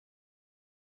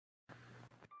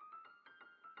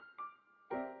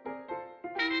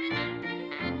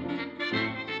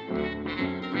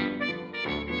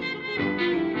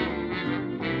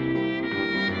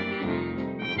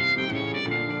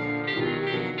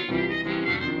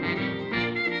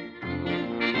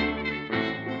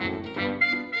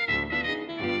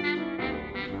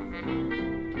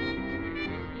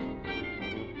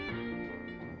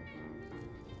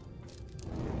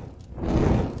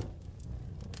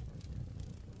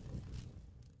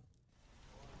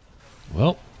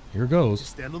Well, here goes.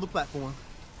 Just stand on the platform.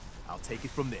 I'll take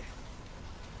it from there.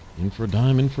 In for a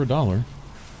dime, in for a dollar.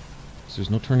 So there's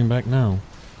no turning back now.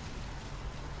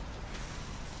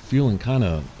 Feeling kind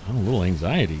of, I don't know, a little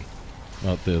anxiety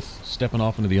about this. Stepping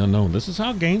off into the unknown. This is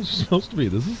how games are supposed to be.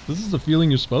 This is the feeling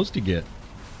you're supposed to get.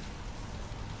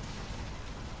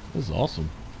 This is awesome.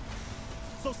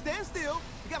 So stand still.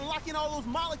 We gotta lock in all those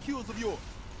molecules of yours.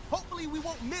 Hopefully we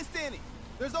won't miss any.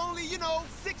 There's only,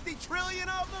 60 trillion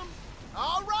of them.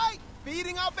 All right,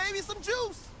 feeding our baby some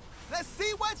juice. Let's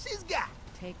see what she's got.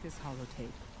 Take this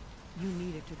holotape. You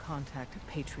need it to contact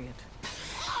Patriot.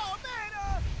 Oh,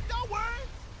 man, don't worry.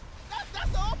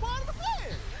 That's all part of the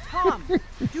plan. Tom,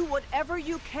 do whatever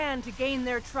you can to gain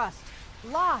their trust.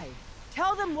 Lie.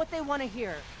 Tell them what they want to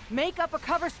hear. Make up a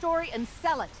cover story and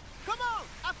sell it. Come on,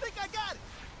 I think I got it.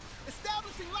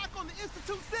 Establishing lock on the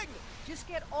Institute signal. Just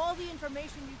get all the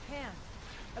information you can.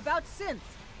 About synths,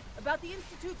 about the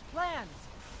Institute's plans.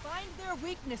 Find their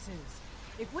weaknesses.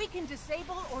 If we can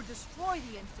disable or destroy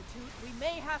the Institute, we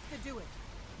may have to do it.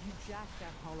 You jack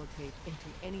that holotape into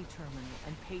any terminal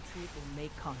and Patriot will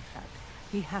make contact.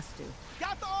 He has to.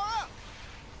 Got the RL.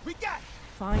 We got it.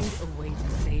 Find a way to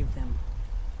save them.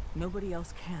 Nobody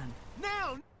else can.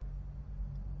 Now.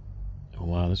 Oh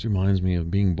wow, this reminds me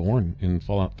of being born in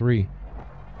Fallout 3.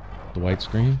 The white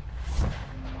screen.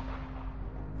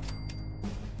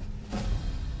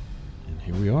 And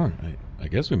here we are. I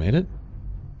guess we made it.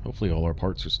 Hopefully all our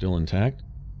parts are still intact.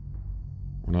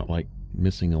 We're not like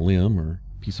missing a limb or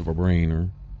a piece of a brain or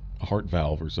a heart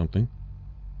valve or something.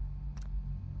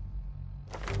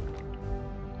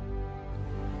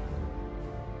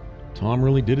 Tom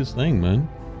really did his thing, man.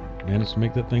 Managed to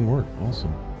make that thing work.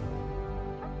 Awesome.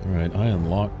 Alright, I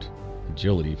unlocked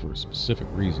agility for a specific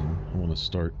reason. I want to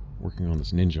start working on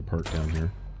this ninja part down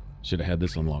here. Should have had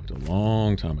this unlocked a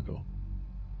long time ago.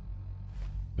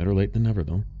 Better late than never,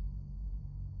 though.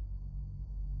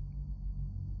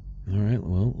 Alright,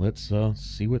 well, let's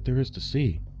see what there is to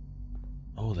see.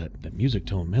 Oh, that music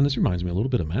tone. Man, this reminds me a little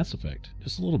bit of Mass Effect.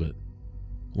 Just a little bit.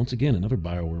 Once again, another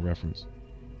BioWare reference.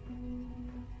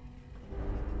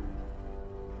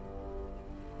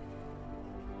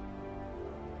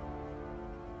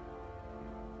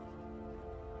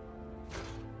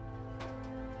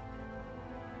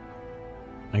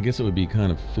 I guess it would be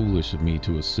kind of foolish of me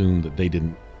to assume that they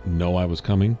didn't know I was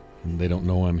coming, and they don't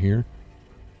know I'm here.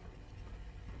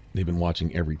 They've been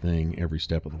watching everything, every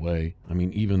step of the way. I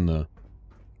mean, even the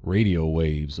radio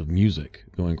waves of music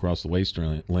going across the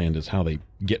wasteland is how they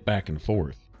get back and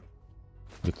forth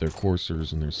with their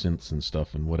coursers and their synths and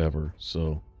stuff and whatever.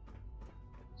 So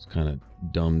it's kind of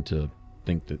dumb to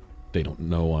think that they don't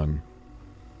know I'm,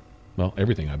 well,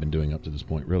 everything I've been doing up to this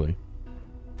point, really.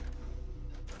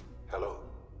 Hello.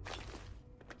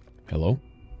 Hello?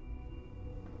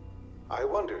 I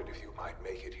wondered if you might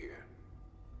make it here.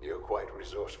 You're quite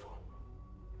resourceful.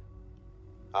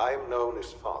 I'm known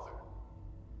as Father.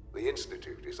 The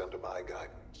Institute is under my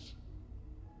guidance.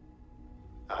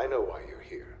 I know why you're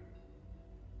here.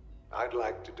 I'd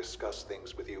like to discuss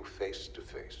things with you face to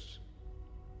face.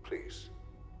 Please,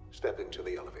 step into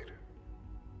the elevator.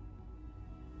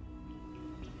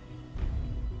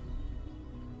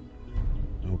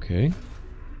 Okay.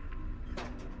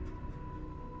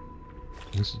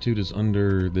 Institute is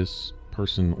under this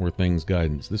person or thing's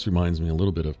guidance. This reminds me a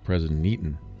little bit of President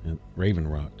Eaton at Raven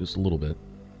Rock, just a little bit.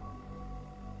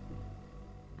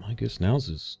 I guess now's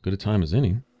as good a time as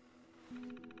any.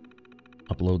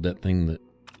 Upload that thing that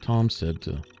Tom said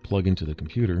to plug into the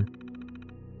computer.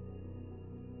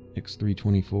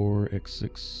 X324,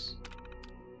 X6.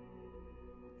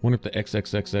 Wonder if the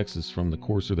XXXX is from the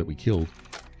courser that we killed.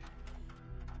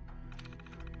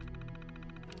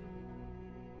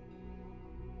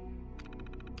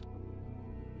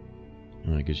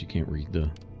 I guess you can't read the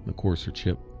courser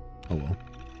chip. Oh well.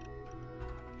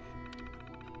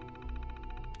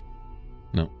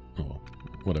 No. Oh well.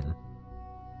 Whatever.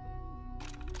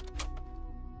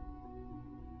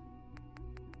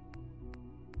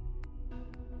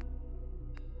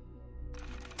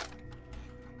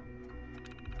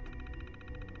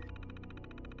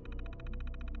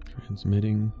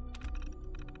 Transmitting.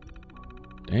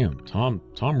 Damn, Tom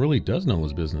really does know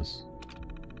his business.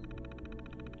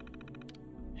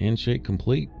 Handshake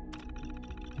complete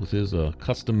with his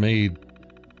custom-made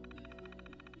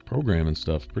program and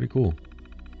stuff. Pretty cool.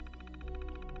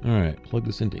 Alright, plug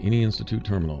this into any Institute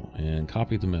terminal and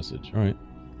copy the message. Alright,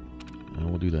 I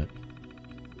will do that.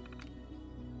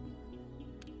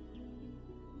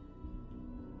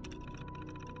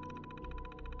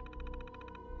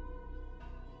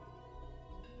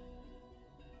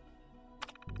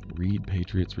 Read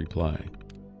Patriot's reply.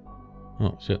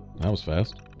 Oh, shit. That was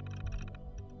fast.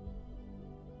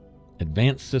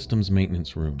 Advanced Systems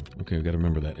Maintenance Room. Okay, we gotta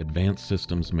remember that. Advanced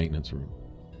Systems Maintenance Room.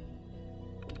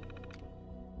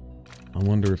 I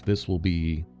wonder if this will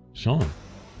be Sean,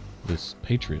 this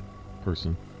Patriot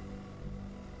person.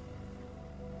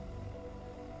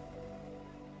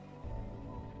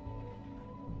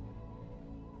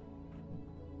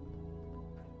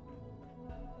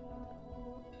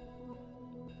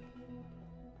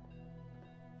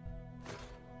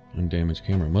 Undamaged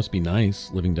camera. Must be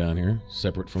nice living down here,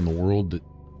 separate from the world that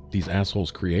these assholes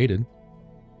created.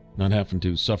 Not having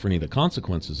to suffer any of the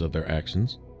consequences of their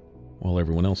actions while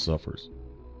everyone else suffers.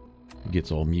 It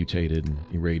gets all mutated and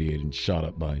irradiated and shot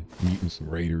up by mutants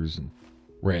and raiders and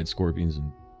rad scorpions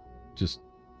and just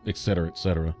etc.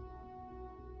 etc.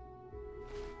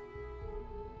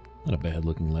 Not a bad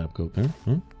looking lab coat there,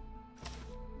 huh?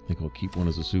 Think I'll keep one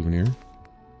as a souvenir.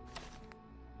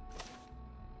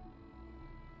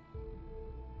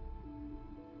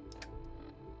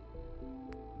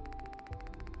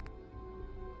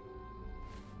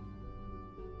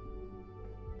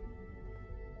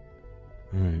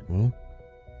 Alright, well.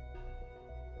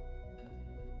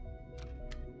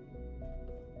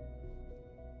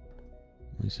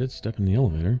 He said step in the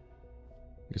elevator.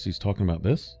 Guess he's talking about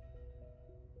this?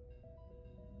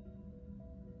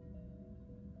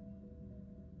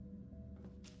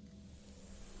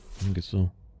 I guess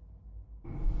so.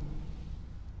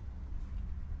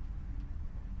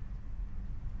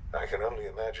 I can only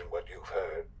imagine what you've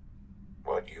heard,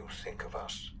 what you think of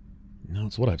us. No,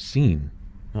 it's what I've seen,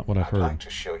 not what I've heard. I'd like to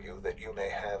show you that you may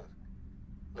have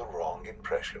the wrong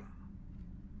impression.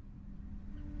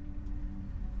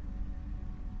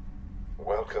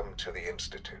 Welcome to the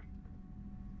Institute.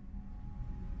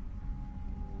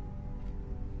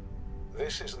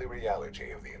 This is the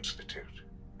reality of the Institute.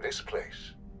 This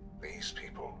place, these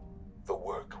people, the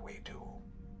work we do.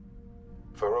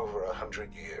 For over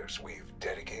 100 years, we've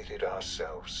dedicated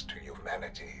ourselves to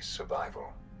humanity's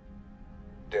survival.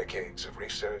 Decades of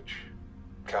research,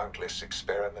 countless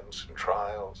experiments and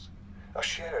trials, a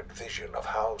shared vision of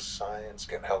how science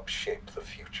can help shape the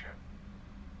future.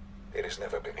 It has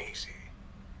never been easy,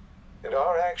 and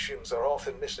our actions are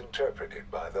often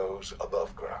misinterpreted by those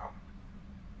above ground.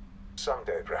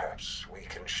 Someday, perhaps, we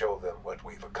can show them what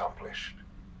we've accomplished.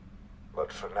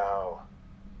 But for now,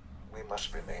 we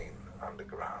must remain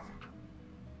underground.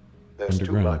 There's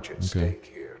too much at stake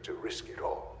here to risk it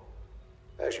all.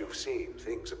 As you've seen,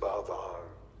 things above are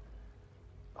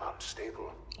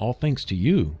unstable. All thanks to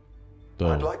you, though.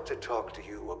 I'd like to talk to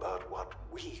you about what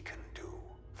we can do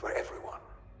for everyone.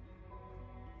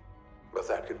 But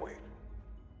that can wait.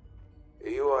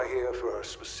 You are here for a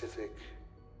specific,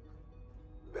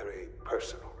 very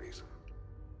personal reason.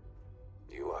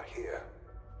 You are here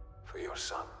for your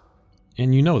son.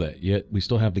 And you know that, yet we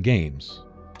still have the games.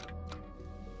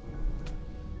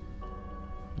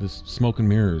 This smoke and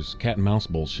mirrors, cat and mouse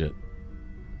bullshit.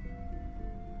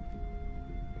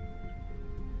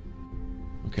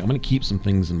 Okay, I'm gonna keep some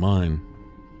things in mind.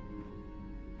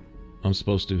 I'm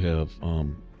supposed to have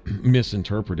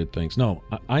misinterpreted things. No,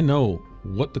 I know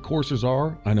what the coursers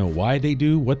are. I know why they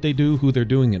do what they do, who they're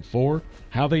doing it for,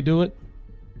 how they do it.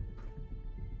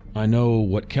 I know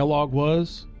what Kellogg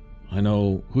was. I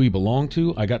know who he belonged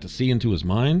to. I got to see into his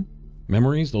mind.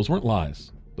 Memories, those weren't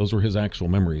lies. Those were his actual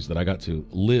memories that I got to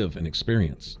live and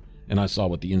experience. And I saw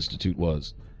what the Institute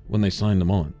was when they signed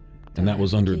them on. And that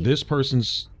was under this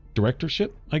person's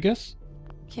directorship, I guess?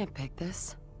 Can't pick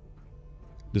this.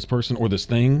 This person or this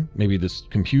thing, maybe this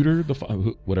computer,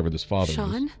 whatever this father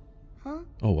Sean? was. Huh?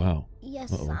 Oh, wow.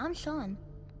 Yes, Uh-oh. I'm Sean.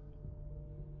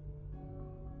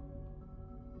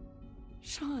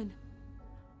 Sean.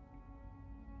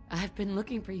 I've been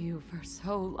looking for you for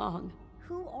so long.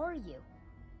 Who are you?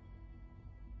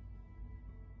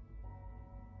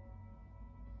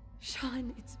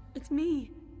 Sean, it's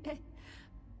me.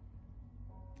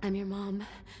 I'm your mom.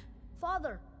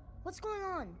 Father, what's going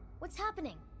on? What's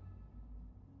happening?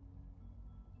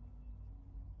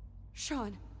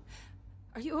 Sean,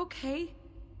 are you okay?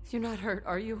 You're not hurt,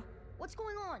 are you? What's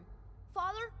going on?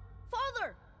 Father?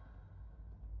 Father!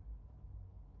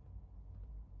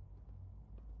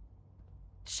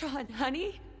 Sean,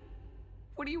 honey?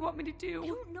 What do you want me to do? I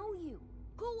don't know you.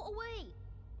 Go away.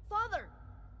 Father!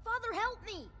 Father, help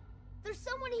me! There's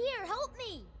someone here. Help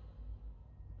me!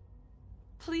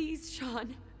 Please,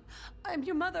 Sean. I'm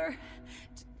your mother.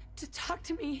 Just talk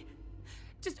to me.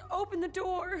 Just open the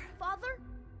door. Father?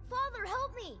 Father,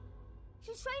 help me!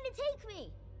 She's trying to take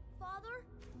me! Father?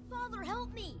 Father,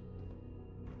 help me!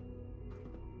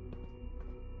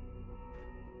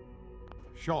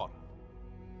 Sean,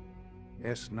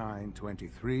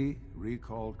 S923,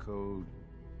 recall code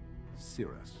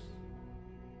Cirrus.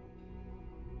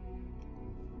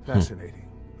 Fascinating,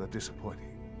 but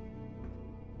disappointing.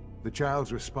 The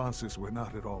child's responses were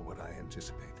not at all what I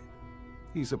anticipated.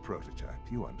 He's a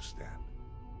prototype, you understand.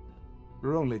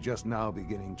 We're only just now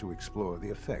beginning to explore the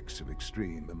effects of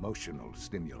extreme emotional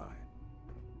stimuli.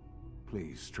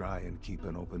 Please try and keep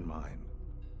an open mind.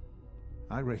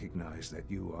 I recognize that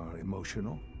you are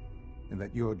emotional, and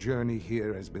that your journey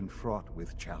here has been fraught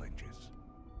with challenges.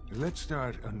 Let's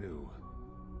start anew.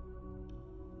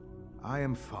 I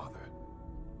am Father.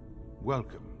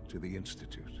 Welcome to the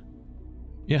Institute.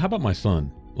 Yeah, how about my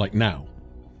son? Like now?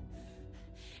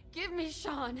 Give me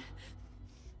Sean.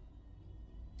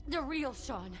 The real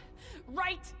Sean.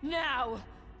 Right now!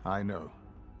 I know.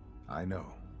 I know.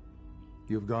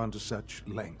 You've gone to such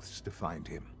lengths to find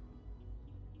him.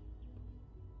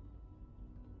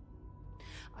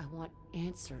 I want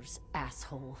answers,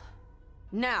 asshole.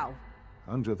 Now!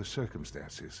 Under the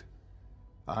circumstances,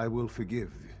 I will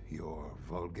forgive your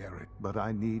vulgarity, but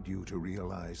I need you to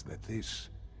realize that this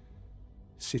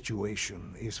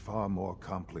situation is far more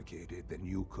complicated than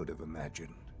you could have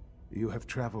imagined. You have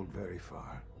traveled very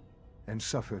far, and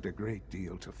suffered a great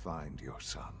deal to find your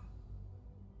son.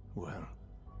 Well,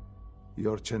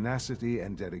 your tenacity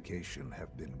and dedication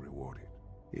have been rewarded.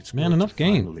 It's Man, good enough to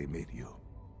game. finally meet you.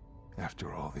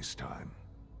 After all this time,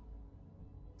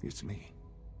 it's me.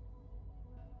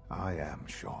 I am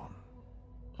Sean.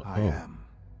 I am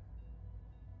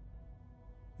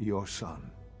your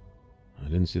son. I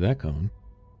didn't see that coming.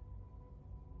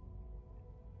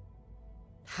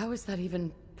 How is that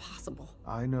even possible?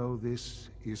 I know this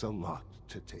is a lot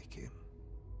to take in.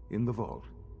 In the vault,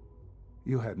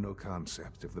 you had no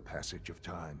concept of the passage of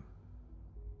time.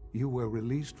 You were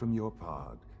released from your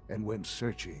pod and went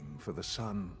searching for the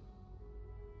son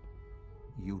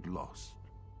you'd lost.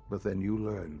 But then you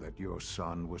learned that your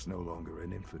son was no longer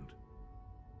an infant,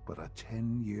 but a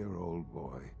 10-year-old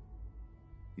boy.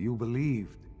 You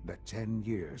believed that 10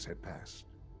 years had passed.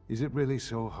 Is it really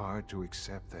so hard to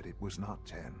accept that it was not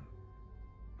 10,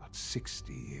 but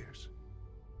 60 years?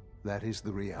 That is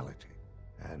the reality.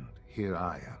 And here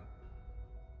I am,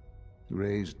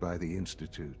 raised by the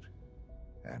Institute,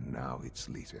 and now its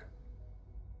leader.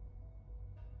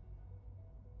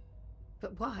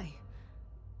 But why?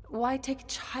 Why take a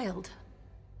child?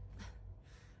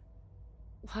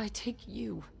 Why take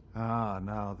you? Ah,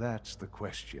 now that's the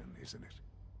question, isn't it?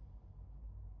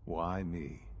 Why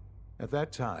me? At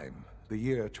that time, the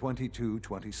year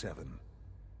 2227,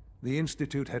 the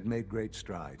Institute had made great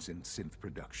strides in synth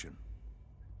production.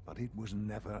 But it was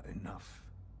never enough.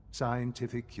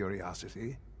 Scientific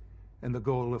curiosity and the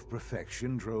goal of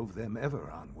perfection drove them ever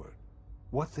onward.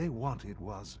 What they wanted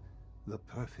was the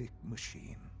perfect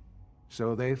machine.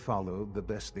 So they followed the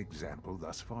best example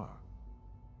thus far.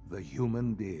 The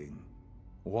human being.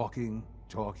 Walking,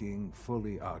 talking,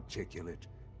 fully articulate,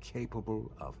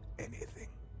 capable of anything.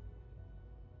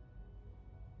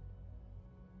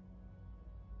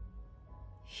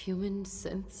 Human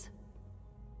synths?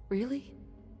 Really?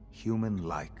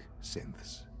 Human-like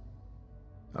synths.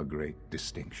 A great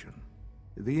distinction.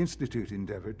 The Institute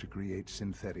endeavored to create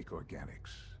synthetic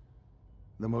organics.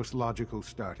 The most logical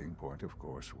starting point, of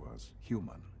course, was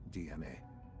human DNA.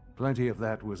 Plenty of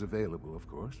that was available, of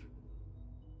course.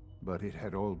 But it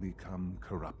had all become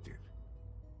corrupted.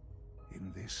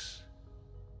 In this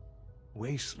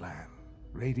wasteland,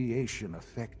 radiation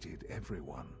affected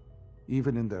everyone.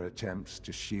 Even in their attempts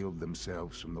to shield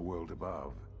themselves from the world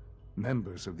above,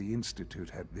 members of the Institute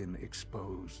had been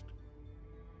exposed.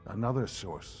 Another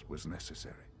source was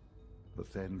necessary.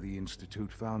 But then the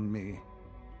Institute found me,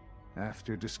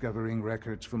 after discovering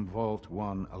records from Vault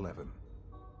 111.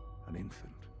 An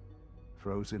infant,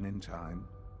 frozen in time,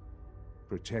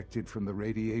 protected from the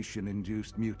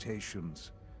radiation-induced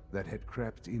mutations that had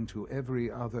crept into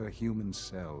every other human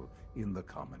cell in the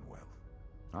Commonwealth.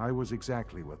 I was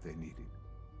exactly what they needed.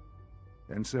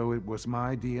 And so it was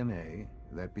my DNA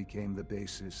that became the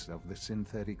basis of the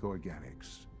synthetic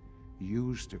organics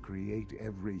used to create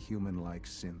every human-like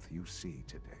synth you see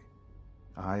today.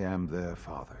 I am their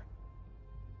father.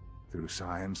 Through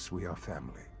science, we are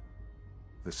family.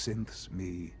 The synths,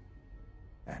 me,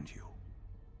 and you.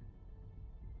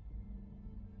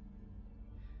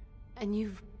 And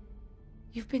you've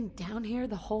been down here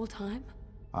the whole time?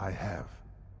 I have.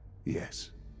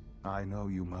 Yes. I know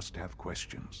you must have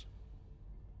questions.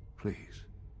 Please.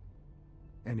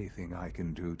 Anything I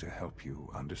can do to help you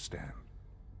understand.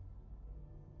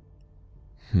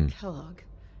 Kellogg.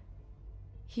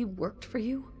 He worked for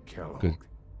you? Kellogg. Good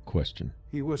question.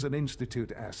 He was an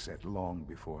Institute asset long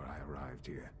before I arrived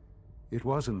here. It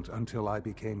wasn't until I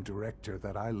became director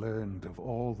that I learned of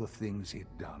all the things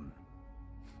he'd done.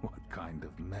 What kind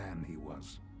of man he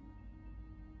was.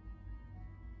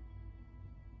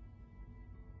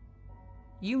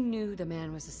 You knew the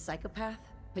man was a psychopath,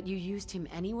 but you used him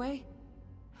anyway?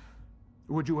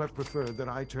 Would you have preferred that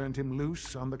I turned him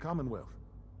loose on the Commonwealth?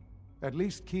 At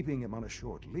least keeping him on a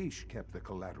short leash kept the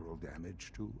collateral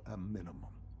damage to a minimum.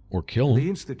 Or kill The him.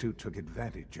 Institute took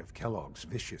advantage of Kellogg's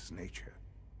vicious nature.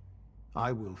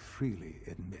 I will freely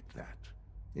admit that.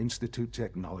 Institute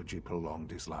technology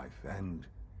prolonged his life, and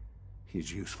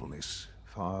his usefulness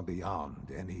far beyond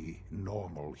any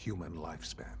normal human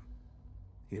lifespan.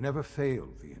 He never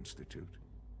failed the Institute,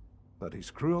 but his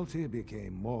cruelty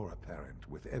became more apparent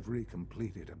with every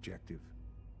completed objective.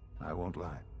 I won't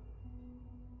lie.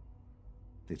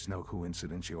 It's no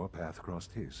coincidence your path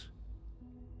crossed his.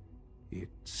 It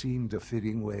seemed a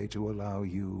fitting way to allow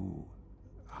you,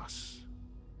 us,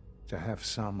 to have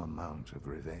some amount of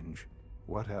revenge.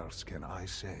 What else can I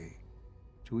say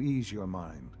to ease your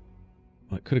mind?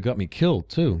 Well, it could have got me killed,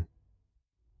 too.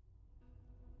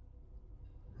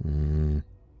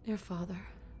 Your father.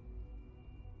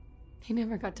 He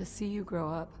never got to see you grow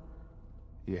up.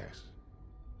 Yes.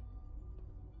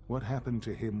 What happened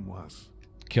to him was...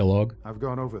 Kellogg. I've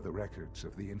gone over the records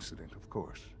of the incident, of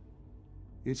course.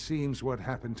 It seems what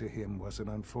happened to him was an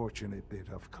unfortunate bit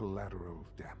of collateral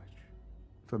damage.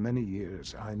 For many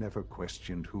years, I never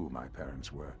questioned who my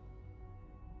parents were.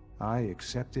 I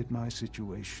accepted my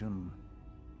situation,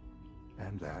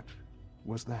 and that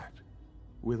was that.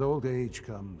 With old age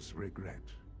comes regret.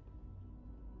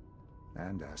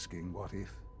 And asking what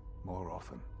if more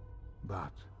often.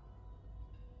 But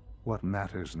what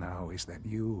matters now is that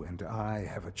you and I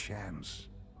have a chance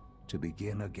to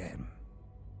begin again.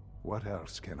 What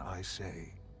else can I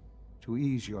say to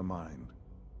ease your mind?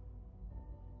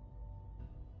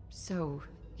 So,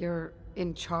 you're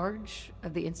in charge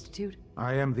of the Institute?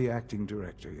 I am the acting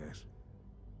director, yes.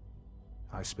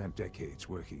 I spent decades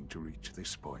working to reach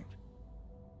this point.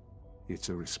 It's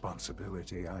a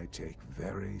responsibility I take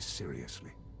very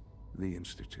seriously. The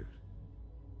Institute.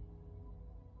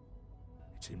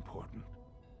 It's important.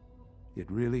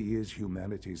 It really is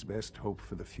humanity's best hope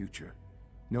for the future,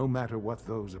 no matter what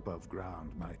those above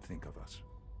ground might think of us.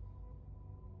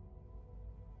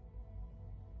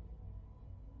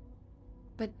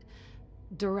 But,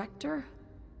 director?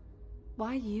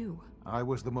 Why you? I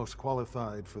was the most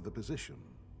qualified for the position,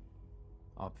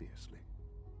 obviously.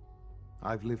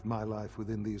 I've lived my life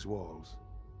within these walls,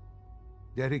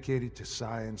 dedicated to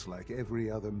science like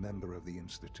every other member of the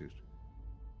Institute.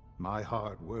 My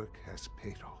hard work has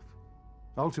paid off.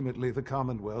 Ultimately, the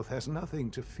Commonwealth has nothing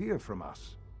to fear from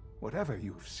us. Whatever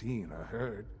you've seen or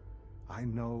heard, I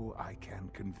know I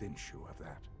can convince you of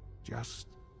that. Just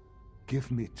give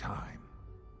me time.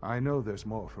 I know there's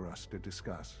more for us to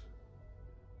discuss.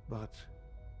 But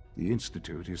the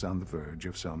Institute is on the verge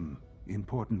of some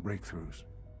important breakthroughs.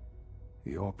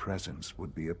 Your presence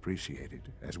would be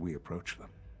appreciated as we approach them.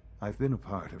 I've been a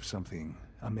part of something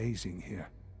amazing here.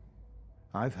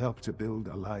 I've helped to build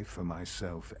a life for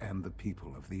myself and the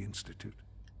people of the Institute.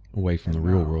 Away from the And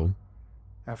real now, world.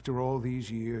 After all these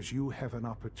years, you have an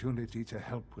opportunity to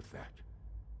help with that.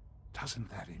 Doesn't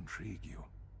that intrigue you?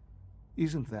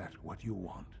 Isn't that what you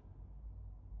want?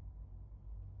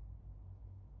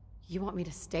 You want me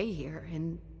to stay here,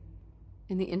 in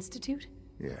the Institute?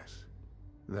 Yes,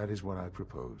 that is what I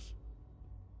propose.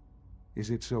 Is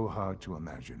it so hard to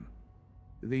imagine?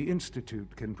 The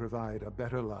Institute can provide a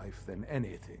better life than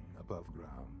anything above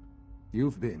ground.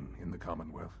 You've been in the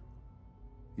Commonwealth.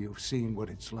 You've seen what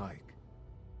it's like.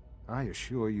 I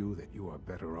assure you that you are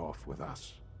better off with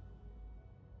us.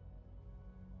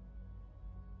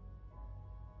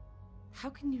 How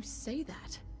can you say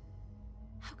that?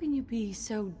 How can you be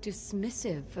so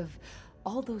dismissive of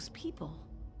all those people?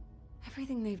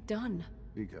 Everything they've done?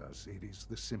 Because it is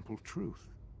the simple truth.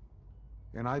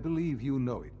 And I believe you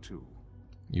know it too.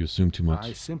 You assume too much.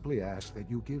 I simply ask that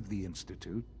you give the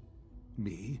Institute,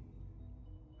 me,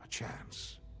 a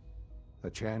chance. A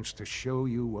chance to show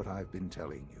you what I've been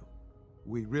telling you.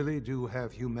 We really do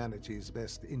have humanity's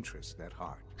best interest at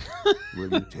heart.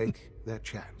 Will you take that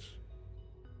chance?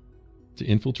 To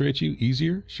infiltrate you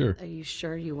easier? Sure. Are you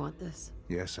sure you want this?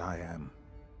 Yes, I am.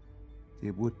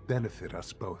 It would benefit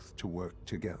us both to work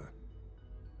together.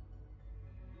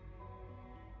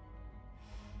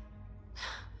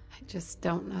 I just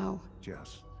don't know.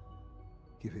 Just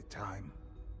give it time.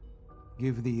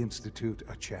 Give the Institute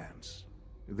a chance.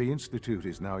 The Institute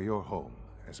is now your home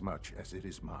as much as it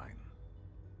is mine.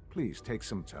 Please take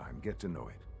some time, get to know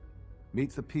it.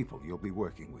 Meet the people you'll be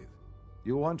working with.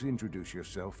 You'll want to introduce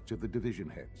yourself to the division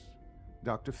heads.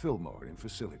 Dr. Fillmore in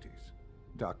Facilities,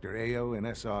 Dr. Ayo in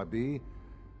SRB,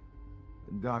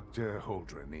 Dr.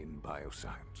 Holdren in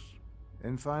Bioscience,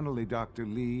 and finally Dr.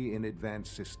 Lee in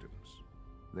Advanced Systems.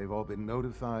 They've all been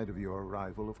notified of your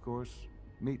arrival, of course.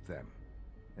 Meet them,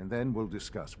 and then we'll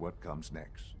discuss what comes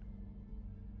next.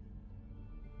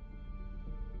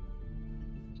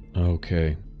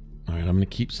 Okay. All right, I'm going to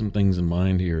keep some things in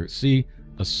mind here. See,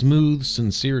 a smooth,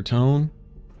 sincere tone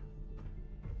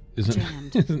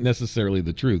isn't necessarily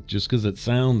the truth, just because it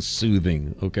sounds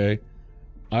soothing, okay?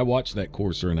 I watched that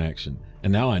courser in action,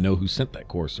 and now I know who sent that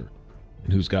courser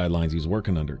and whose guidelines he's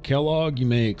working under. Kellogg, you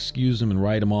may excuse him and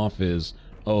write him off as,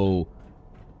 oh,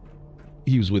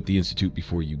 he was with the Institute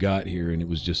before you got here, and it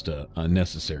was just a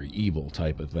necessary evil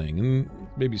type of thing. And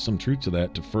maybe some truth to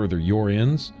that to further your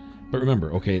ends. But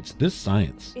remember, okay, it's this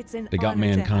science that got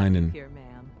mankind in...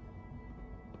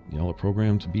 Y'all are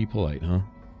programmed to be polite, huh?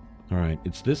 All right,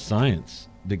 it's this science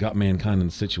that got mankind in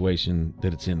the situation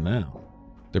that it's in now.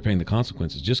 They're paying the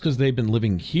consequences. Just because they've been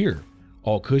living here,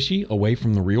 all cushy, away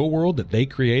from the real world that they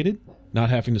created, not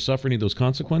having to suffer any of those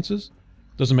consequences,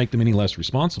 doesn't make them any less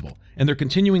responsible. And they're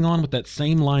continuing on with that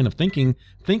same line of thinking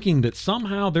that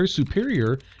somehow they're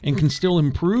superior and can still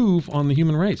improve on the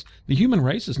human race. The human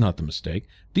race is not the mistake.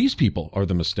 These people are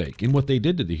the mistake in what they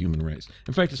did to the human race.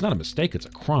 In fact, it's not a mistake, it's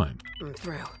a crime.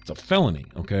 It's a felony,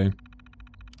 okay?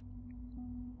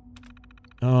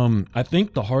 I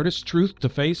think the hardest truth to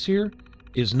face here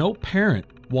is no parent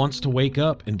wants to wake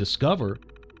up and discover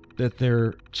that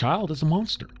their child is a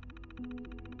monster.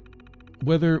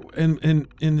 Whether, and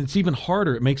it's even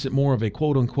harder, it makes it more of a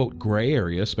quote-unquote gray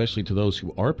area, especially to those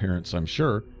who are parents, I'm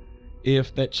sure,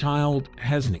 if that child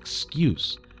has an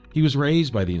excuse. He was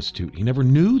raised by the Institute. He never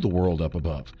knew the world up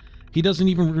above. He doesn't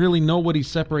even really know what he's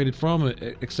separated from,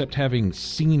 except having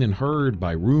seen and heard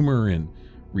by rumor and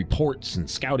reports and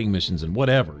scouting missions and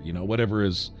whatever, you know, whatever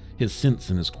his synths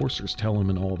and his coursers tell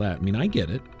him and all that. I mean, I get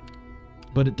it,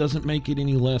 but it doesn't make it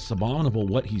any less abominable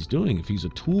what he's doing. If he's a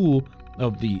tool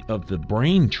of the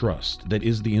brain trust that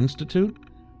is the Institute,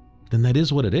 then that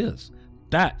is what it is.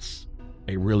 That's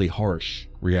a really harsh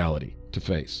reality to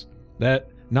face. That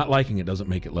not liking it doesn't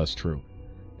make it less true.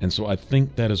 And so I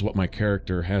think that is what my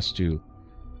character has to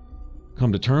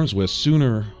come to terms with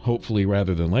sooner, hopefully,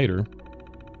 rather than later,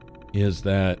 is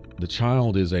that the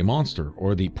child is a monster,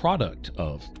 or the product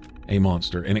of a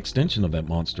monster, an extension of that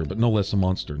monster, but no less a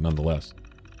monster nonetheless.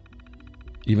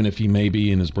 Even if he may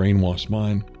be in his brainwashed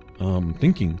mind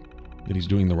thinking that he's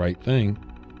doing the right thing,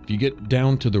 if you get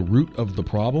down to the root of the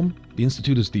problem, the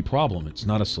Institute is the problem. It's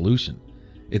not a solution.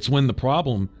 It's when the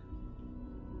problem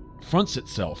fronts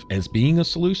itself as being a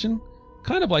solution,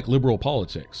 kind of like liberal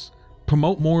politics.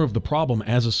 Promote more of the problem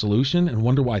as a solution and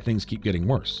wonder why things keep getting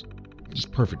worse. Just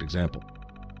a perfect example.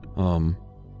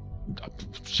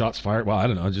 Shots fired. Well, I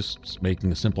don't know, just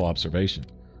making a simple observation.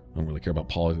 I don't really care about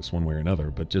politics one way or another,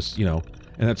 but just, you know,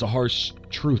 and that's a harsh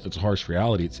truth. It's a harsh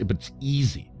reality. But it's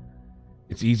easy.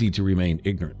 It's easy to remain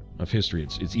ignorant of history.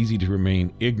 It's easy to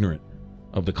remain ignorant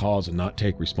of the cause and not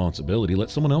take responsibility. Let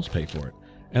someone else pay for it.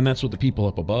 And that's what the people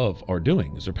up above are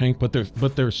doing, is they're paying, but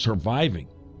they're surviving.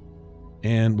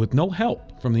 And with no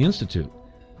help from the Institute.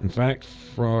 In fact,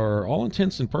 for all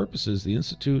intents and purposes, the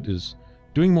Institute is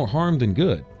doing more harm than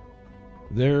good.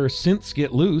 Their synths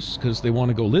get loose because they want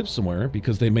to go live somewhere,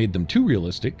 because they made them too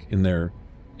realistic in their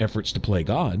efforts to play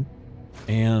God.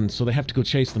 And so they have to go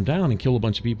chase them down and kill a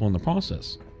bunch of people in the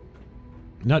process.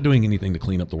 Not doing anything to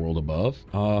clean up the world above.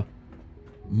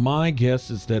 My guess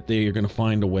is that they are going to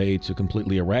find a way to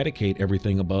completely eradicate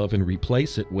everything above and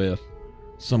replace it with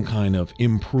some kind of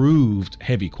improved,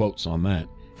 heavy quotes on that,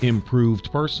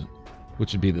 improved person,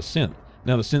 which would be the synth.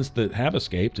 Now, the synths that have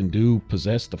escaped and do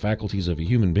possess the faculties of a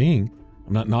human being,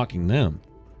 I'm not knocking them,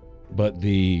 but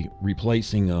the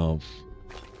replacing of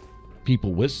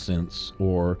people with synths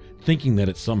or thinking that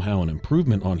it's somehow an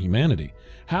improvement on humanity.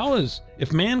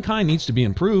 If mankind needs to be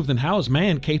improved, then how is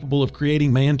man capable of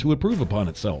creating man to improve upon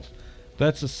itself?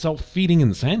 That's a self-feeding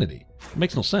insanity. It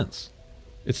makes no sense.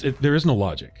 There is no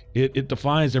logic. It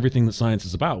defies everything that science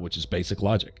is about, which is basic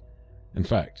logic. In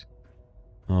fact,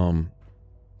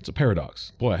 it's a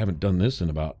paradox. Boy, I haven't done this in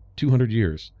about 200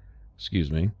 years. Excuse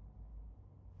me.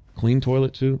 Clean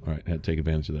toilet too? All right, I had to take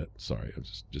advantage of that. Sorry, I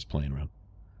was just playing around.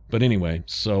 But anyway,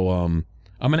 so I'm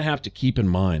going to have to keep in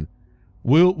mind,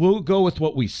 we'll go with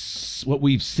what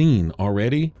we've seen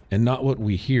already and not what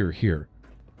we hear here.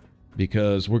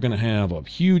 Because we're going to have a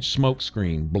huge smoke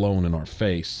screen blown in our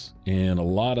face and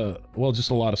just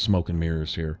a lot of smoke and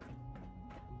mirrors here.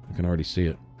 I can already see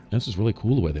it. This is really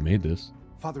cool the way they made this.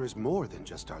 Father is more than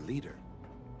just our leader.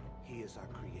 He is our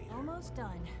creator. Almost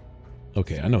done.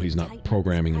 Okay, I know he's not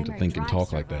programming him to think and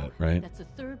talk like that, right? That's the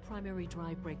third primary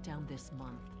drive breakdown this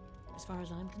month. As far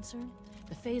as I'm concerned,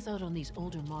 the phase out on these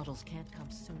older models can't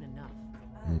come soon enough.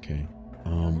 Okay.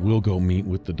 We'll go meet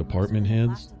with the department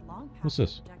heads. What's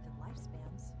this?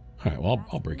 All right, well,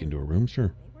 I'll break into a room,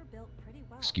 sure.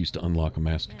 Excuse to unlock a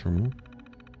master terminal.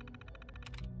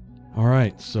 All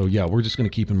right, so yeah, we're just going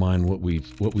to keep in mind what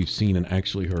we've seen and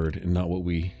actually heard, and not what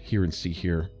we hear and see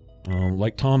here.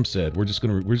 Like Tom said, we're just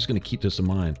gonna keep this in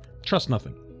mind. Trust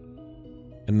nothing,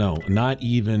 and no, not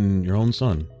even your own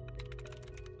son.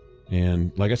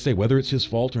 And like I say, whether it's his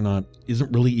fault or not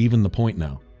isn't really even the point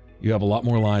now. You have a lot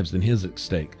more lives than his at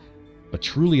stake. A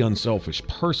truly unselfish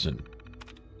person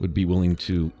would be willing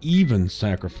to even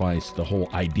sacrifice the whole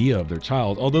idea of their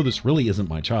child, although this really isn't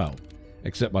my child,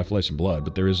 except by flesh and blood,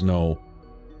 but there is no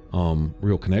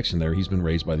real connection there. He's been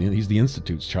raised by he's the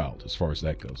Institute's child, as far as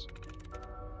that goes.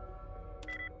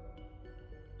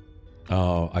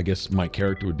 I guess my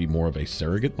character would be more of a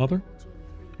surrogate mother,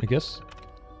 I guess,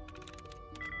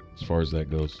 as far as that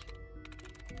goes.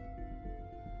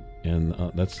 And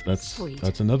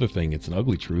that's another thing. It's an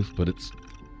ugly truth, but it's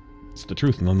the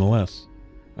truth nonetheless.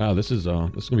 Wow, this is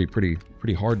gonna be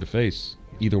pretty hard to face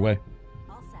either way.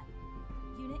 All set.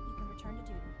 Unit, you can return to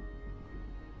duty.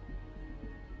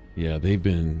 Yeah, they've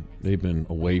been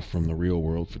away from the real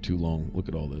world for too long. Look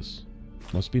at all this.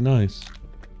 Must be nice.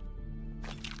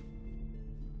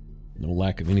 No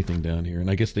lack of anything down here. And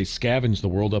I guess they scavenge the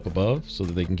world up above so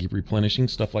that they can keep replenishing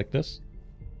stuff like this.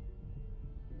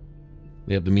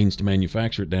 They have the means to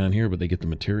manufacture it down here, but they get the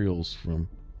materials from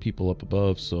people up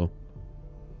above. So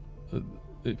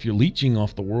if you're leeching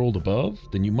off the world above,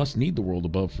 then you must need the world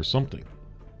above for something.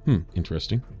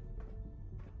 Interesting.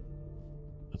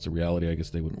 That's a reality I guess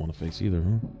they wouldn't want to face either,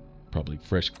 huh? Probably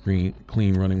fresh,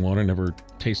 clean running water. Never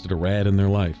tasted a rad in their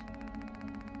life.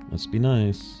 Must be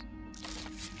nice.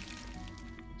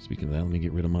 Speaking of that, let me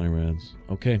get rid of my rads.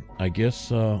 Okay, I guess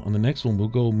on the next one, we'll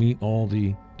go meet all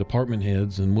the department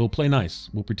heads, and we'll play nice.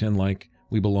 We'll pretend like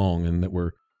we belong and that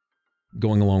we're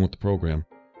going along with the program.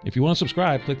 If you want to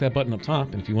subscribe, click that button up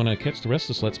top. And if you want to catch the rest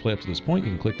of this Let's Play up to this point,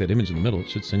 you can click that image in the middle. It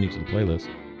should send you to the playlist.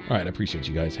 All right, I appreciate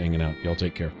you guys hanging out. Y'all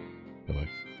take care.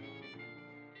 Bye-bye.